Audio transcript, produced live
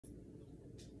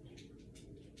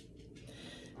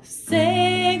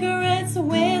Cigarettes,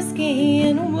 whiskey,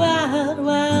 and wild,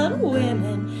 wild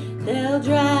women. They'll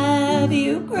drive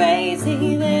you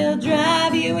crazy, they'll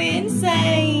drive you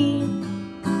insane.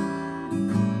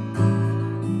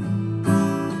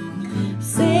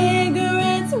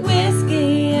 Cigarettes,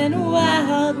 whiskey, and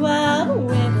wild, wild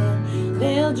women.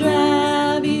 They'll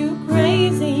drive you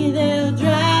crazy, they'll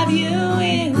drive you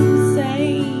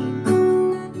insane.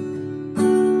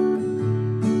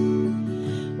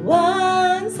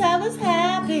 Once I was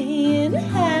happy and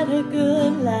had a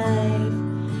good life.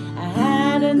 I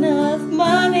had enough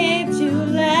money to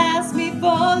last me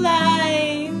for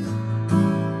life.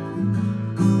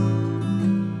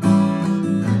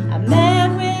 I met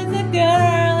with a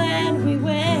girl and we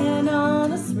went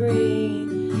on a spree.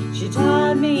 She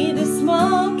taught me to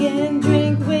smoke and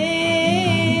drink whiskey.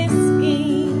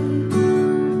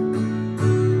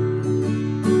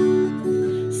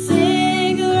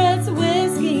 Cigarettes,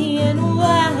 whiskey, and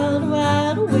wild,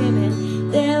 wild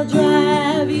women. They'll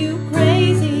drive you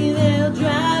crazy, they'll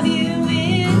drive you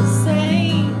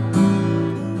insane.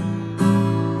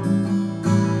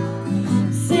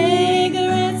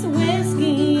 Cigarettes,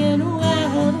 whiskey, and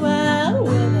wild, wild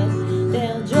women.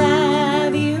 They'll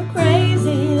drive you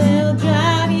crazy, they'll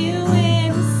drive you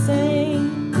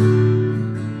insane.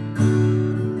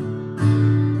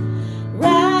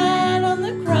 Right on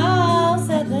the cross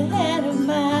at the head of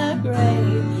my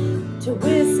grave, to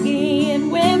whiskey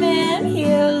and women,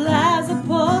 here lies a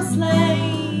poor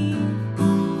slave.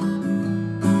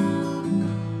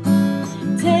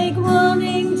 Take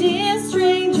warning, dear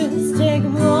strangers, take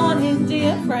warning,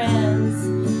 dear friends.